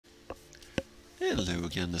Hello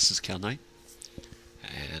again, this is Cal Knight,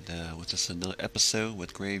 and with just another episode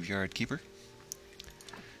with Graveyard Keeper.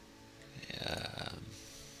 Um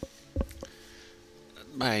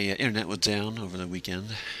my internet was down over the weekend,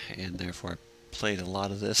 and therefore I played a lot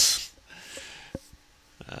of this.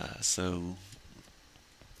 So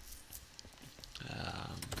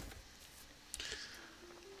um,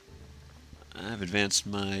 I've advanced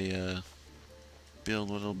my build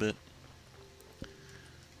a little bit.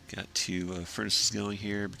 Got two furnaces going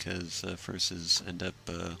here because furnaces end up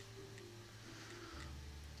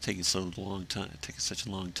taking such a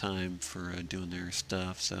long time for doing their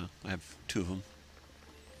stuff. So I have two of them.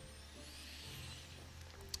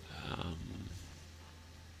 Um,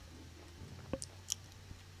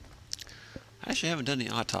 I actually haven't done any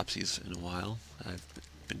autopsies in a while. I've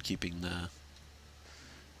been keeping the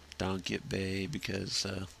donkey at bay because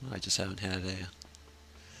I just haven't had a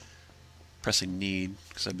pressing need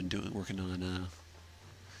because I've been working on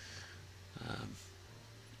um,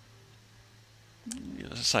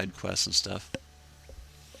 side quests and stuff.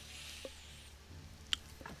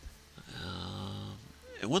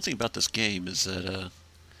 And one thing about this game is that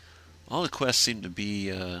all the quests seem to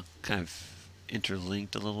be kind of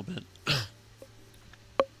interlinked a little bit.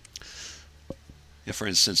 For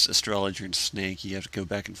instance, Astrologer and Snake, you have to go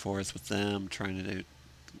back and forth with them, trying to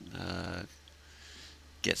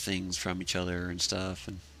get things from each other and stuff.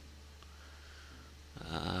 And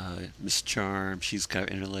Miss Charm, she's kind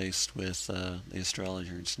of interlaced with the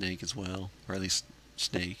Astrologer and Snake as well, or at least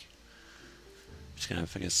Snake. She's kind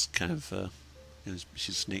of, I guess,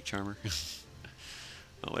 she's a Snake Charmer.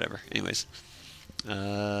 Oh, whatever. Anyways, what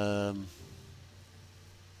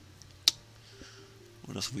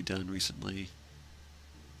else have we done recently?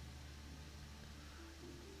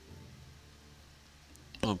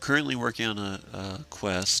 I'm currently working on a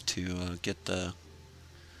quest to get the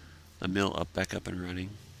mill back up and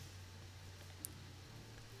running.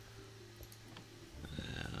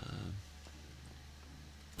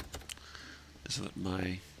 This is what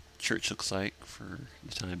my church looks like for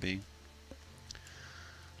the time being.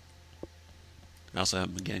 I also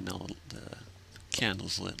haven't been getting all the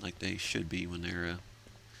candles lit like they should be when they're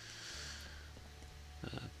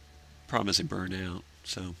problem is they burn out,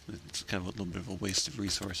 so it's kind of a little bit of a waste of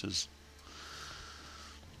resources.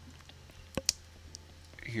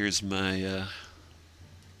 Here's my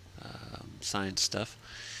science stuff.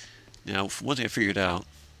 Now, one thing I figured out,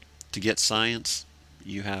 to get science,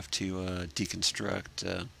 you have to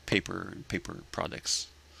deconstruct paper and paper products.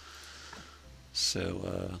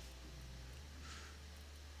 So,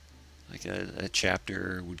 like a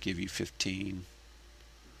chapter would give you 15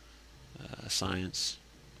 science.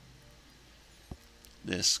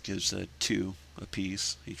 This gives 2 a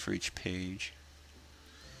piece for each page.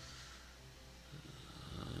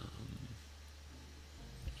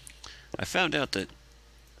 I found out that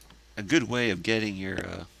a good way of getting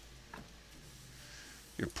your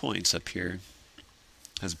points up here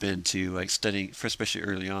has been to study, especially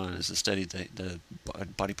early on, is to study the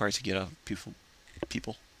body parts you get off people.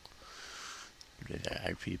 People.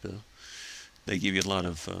 They give you a lot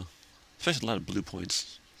of, especially a lot of blue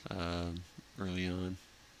points early on.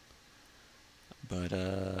 But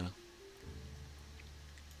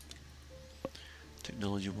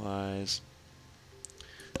technology-wise,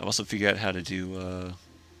 I've also figured out how to do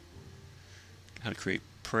how to create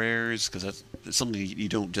prayers, because that's something you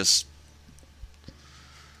don't just.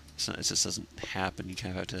 It just doesn't happen. You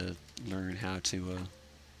kind of have to learn how to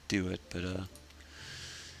do it, but it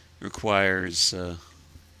requires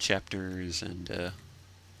chapters and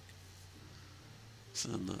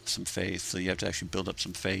some faith. So you have to actually build up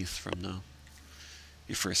some faith from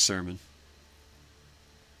your first sermon.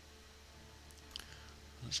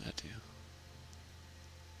 What does that do?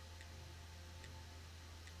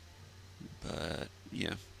 But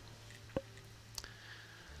yeah.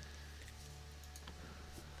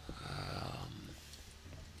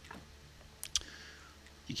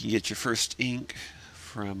 You can get your first ink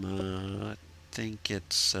from, I think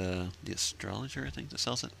it's the Astrologer, I think, that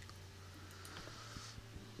sells it.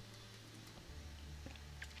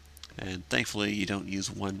 And thankfully, you don't use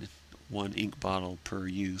one ink bottle per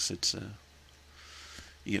use. It's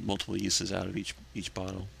you get multiple uses out of each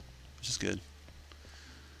bottle, which is good.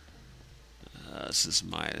 This is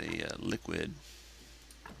my liquid.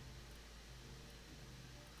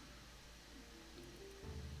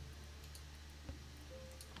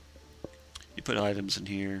 You put items in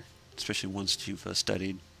here, especially ones that you've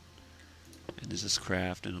studied, and there's this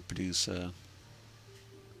craft, and it'll produce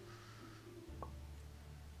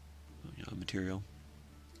material.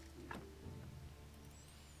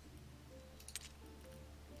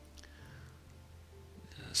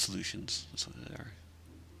 solutions. That's what they are.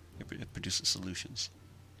 It produces solutions.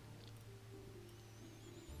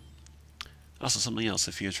 Also, something else.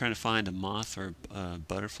 If you're trying to find a moth or a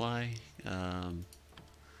butterfly,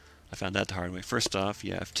 I found that the hard way. First off,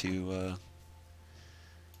 you have to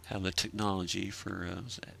have the technology for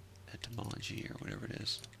etymology or whatever it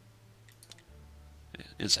is. Yeah,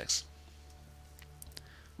 insects.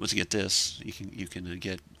 Once you get this, you can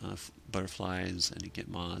get butterflies and you get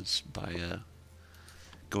moths by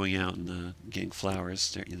going out and getting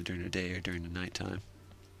flowers either during the day or during the nighttime.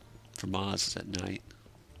 For moths, it's at night.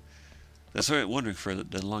 That's what I was wondering for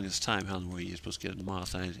the longest time, how in the world you're supposed to get a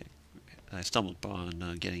moth. I stumbled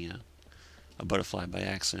upon getting a butterfly by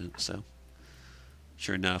accident, so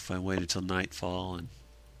sure enough, I waited till nightfall and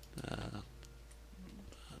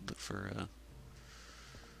looked for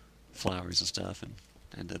flowers and stuff, and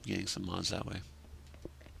ended up getting some moths that way.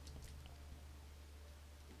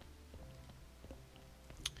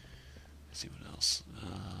 Let's see what else.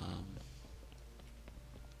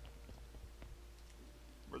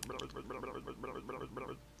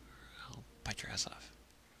 I'll bite your ass off.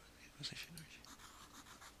 Sounds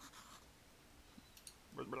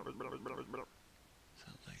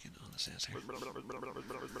like an honest answer.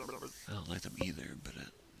 I don't like them either, but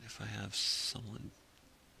if I have someone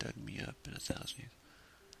dug me up in 1,000 years,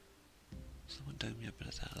 someone dug me up in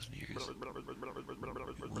 1,000 years,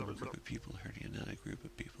 one group of people hurting another group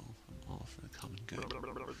of people, all for the common good.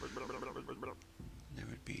 There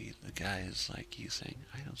would be the guys like you saying,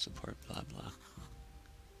 I don't support blah blah.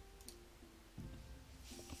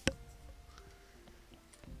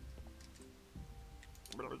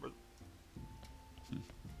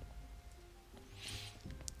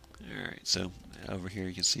 Alright, so over here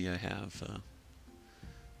you can see I have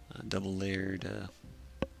double layered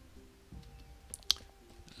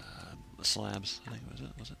slabs, I think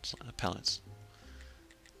was it pallets.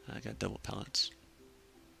 I got double pallets.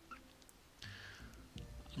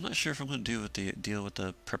 I'm not sure if I'm going to deal with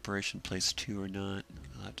the preparation place 2 or not.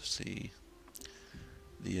 I'll have to see.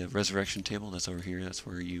 The resurrection table, that's over here. That's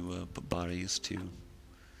where you put bodies to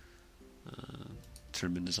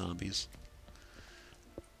turn them into zombies.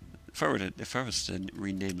 If I was to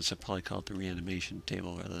rename this, I'd probably call it the reanimation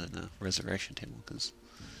table rather than the resurrection table, because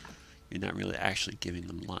you're not really actually giving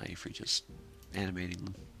them life, you're just animating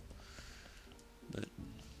them. But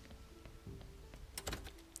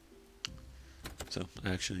so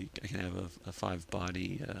actually I can have a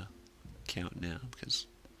 5-body count now, because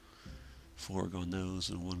 4 go on those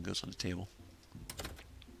and 1 goes on the table.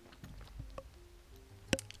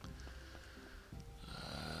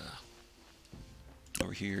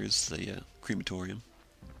 Over here is the crematorium.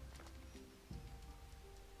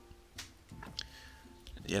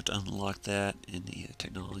 You have to unlock that in the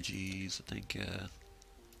technologies, I think.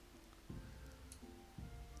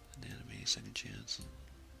 Anatomy, second chance.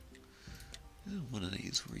 One of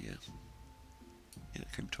these where you, yeah,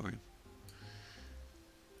 crematorium.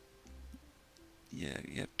 Yeah,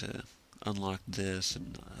 you have to unlock this,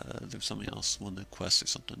 and there's something else, one of the quests or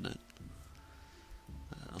something that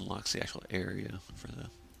unlocks the actual area for the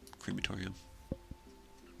crematorium.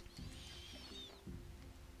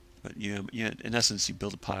 But yeah, in essence, you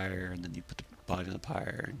build a pyre, and then you put the body in the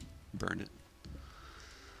pyre and burn it.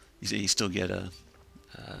 You still get a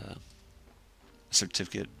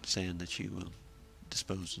certificate saying that you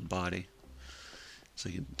disposed of the body, so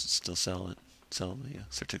you can still sell the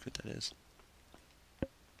certificate, that is.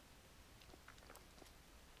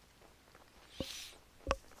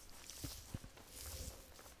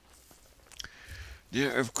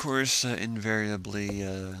 Yeah, of course, invariably,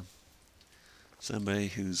 somebody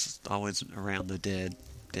who's always around the dead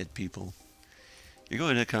people, you're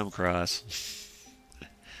going to come across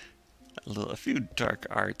a few dark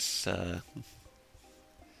arts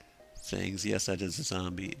things. Yes, that is a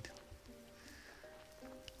zombie.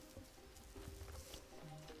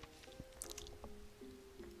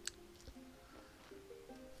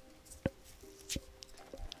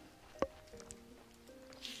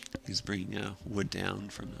 He's bringing wood down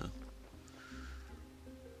from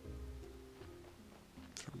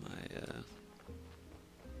my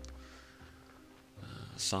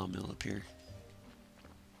sawmill up here.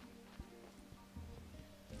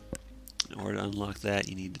 In order to unlock that,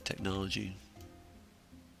 you need the technology.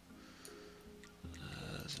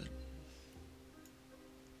 Is it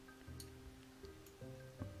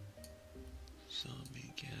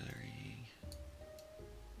zombie gathering?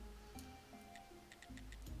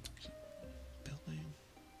 Is it building?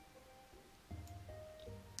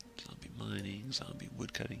 Zombie mining, zombie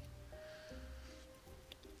wood cutting.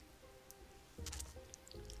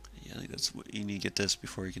 Yeah, I think that's what you need to get this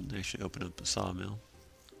before you can actually open up the sawmill.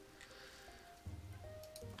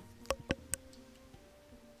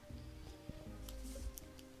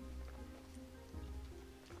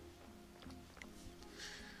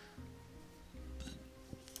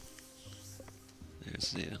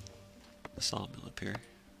 There's the sawmill up here.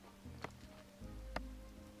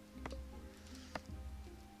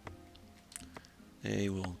 They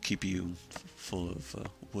will keep you full of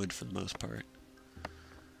wood for the most part.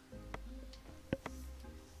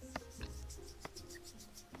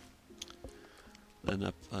 Then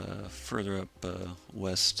up further up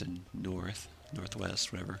west and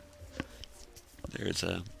northwest, whatever, there's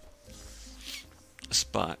a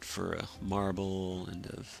spot for a marble and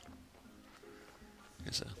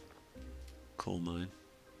there's a coal mine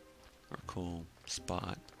or coal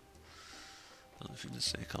spot. I don't know if you can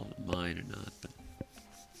just say call it a mine or not, but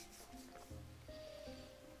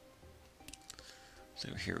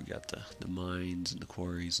so here we got the mines and the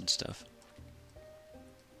quarries and stuff.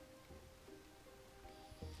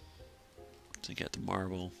 So you got the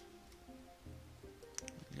marble,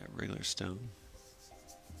 you got regular stone.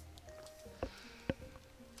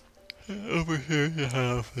 Over here you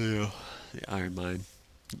have the iron mine.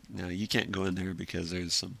 Now you can't go in there because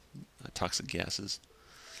there's some toxic gases.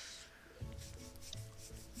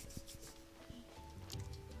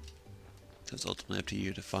 So it's ultimately up to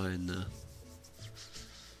you to find the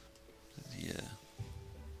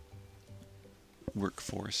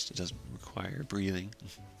workforce. It doesn't require breathing.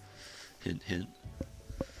 Hint, hint.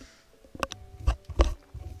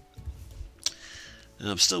 And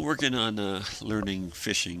I'm still working on learning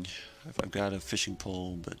fishing. I've got a fishing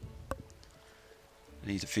pole, but I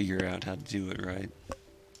need to figure out how to do it right.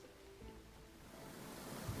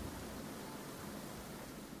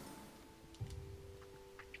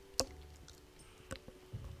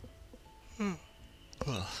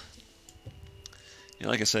 Yeah,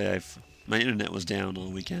 like I say, my internet was down all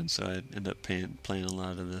weekend, so I ended up playing a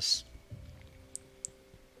lot of this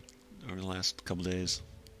over the last couple days.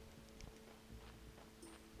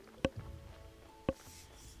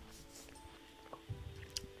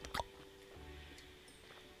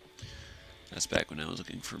 That's back when I was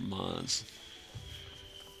looking for mods.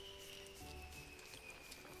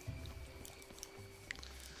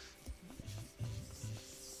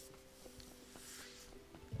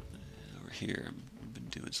 Over here, I've been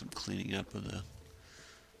doing some cleaning up of the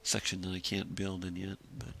section that I can't build in yet,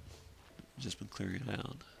 but I've just been clearing it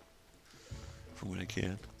out for when I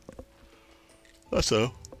can.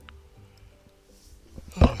 Also,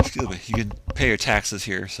 excuse me, you can pay your taxes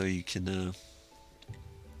here, so you can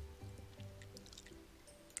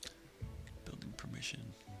building permission.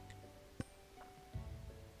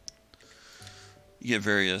 You get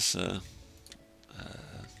various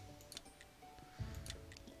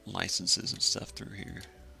licenses and stuff through here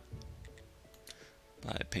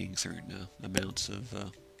by paying certain amounts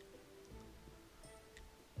of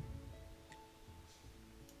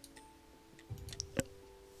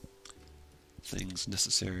things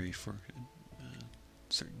necessary for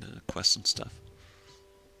certain quests and stuff.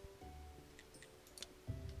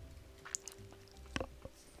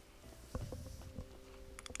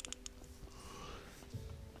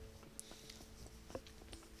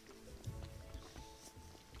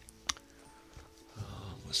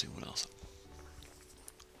 Let's see what else.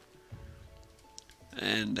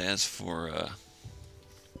 And as for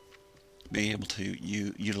being able to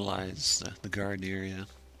utilize the garden area,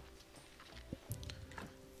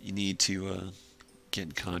 you need to get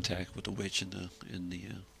in contact with the witch in the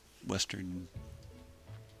western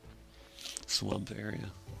swamp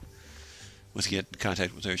area. Once you get in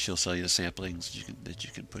contact with her, she'll sell you the samplings that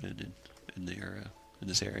you can put in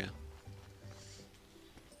this area.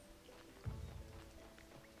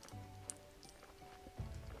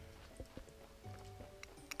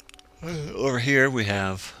 Over here we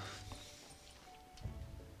have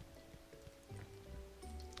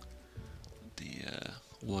the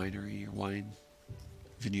winery or wine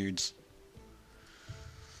vineyards.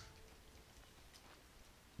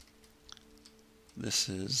 This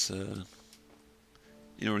is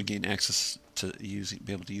in order to gain access to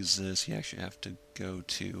be able to use this, you actually have to go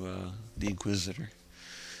to the Inquisitor.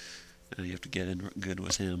 You have to get in good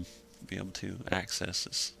with him to be able to access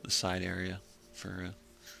this side area for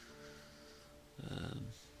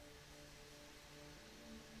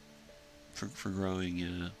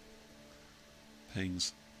growing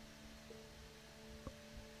things.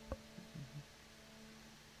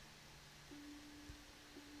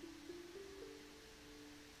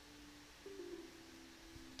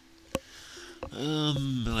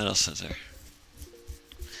 What else is there?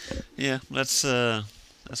 Yeah, that's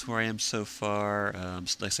where I am so far.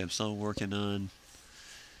 Like I said, I'm still working on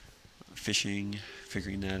fishing,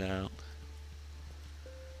 figuring that out.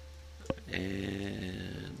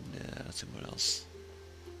 And let's see what else.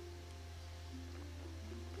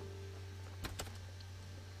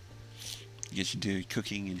 You get you do your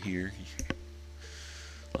cooking in here,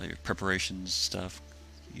 all your preparations stuff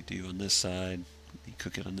you do on this side, you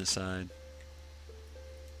cook it on this side.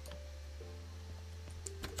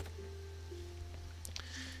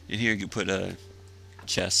 In here you can put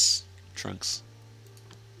chests, trunk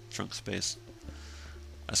space.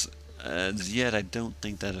 As yet, I don't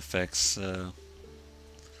think that affects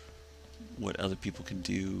what other people can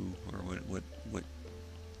do, or what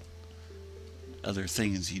other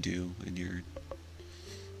things you do in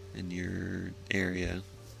your area.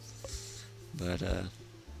 But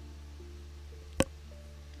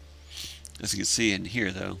as you can see in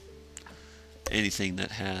here, though, anything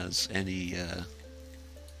that has any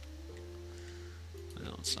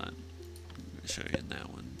well, it's not. I'm going to show you in that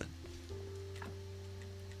one, but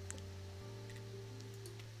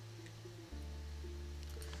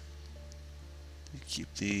you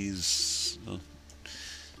keep these. Well,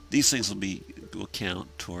 these things will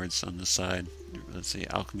count towards on the side. Let's say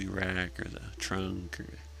alchemy rack or the trunk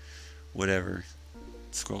or whatever,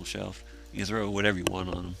 scroll shelf. You can throw whatever you want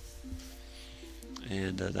on them,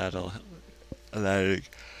 and that'll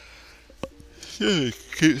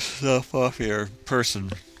keep stuff off your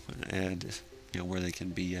person, and where they can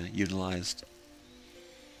be utilized.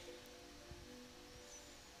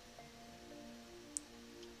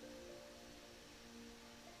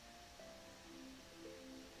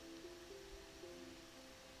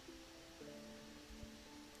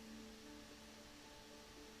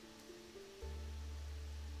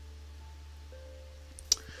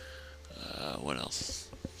 What else?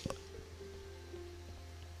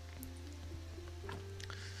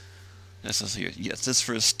 This here. Yes, this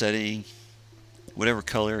for studying. Whatever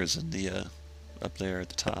color is in the up there at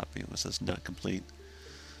the top, it says not complete.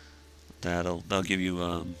 They'll give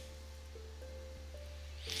you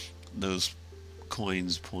those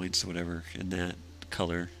coins, points, whatever in that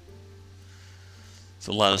color.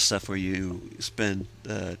 So a lot of stuff where you spend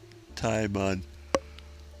time on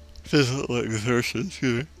physical exertion,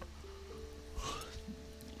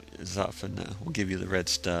 is often will give you the red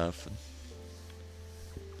stuff.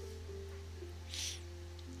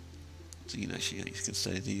 So you can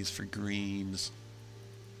study these for greens,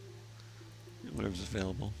 whatever's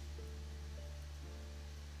available.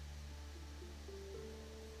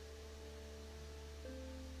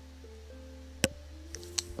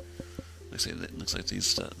 It looks like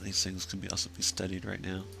these things can also be studied right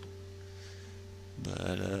now.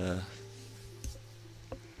 But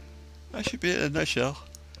that should be it in a nutshell.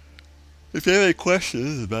 If you have any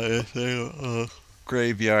questions about anything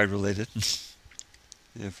graveyard related,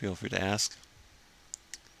 feel free to ask.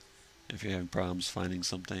 If you're having problems finding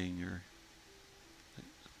something, or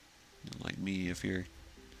like me, if you're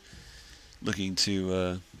looking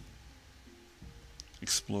to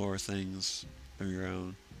explore things of your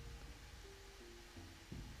own.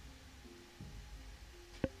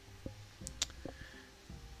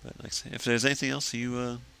 But like I say, if there's anything else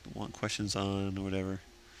you want questions on or whatever,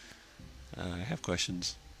 I have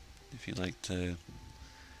questions. If you'd like to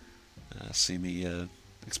see me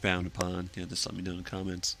expound upon, just let me know in the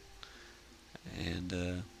comments, and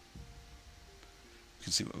we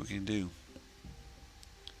can see what we can do.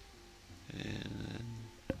 And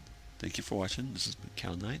thank you for watching. This has been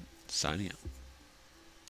Cal Knight, signing out.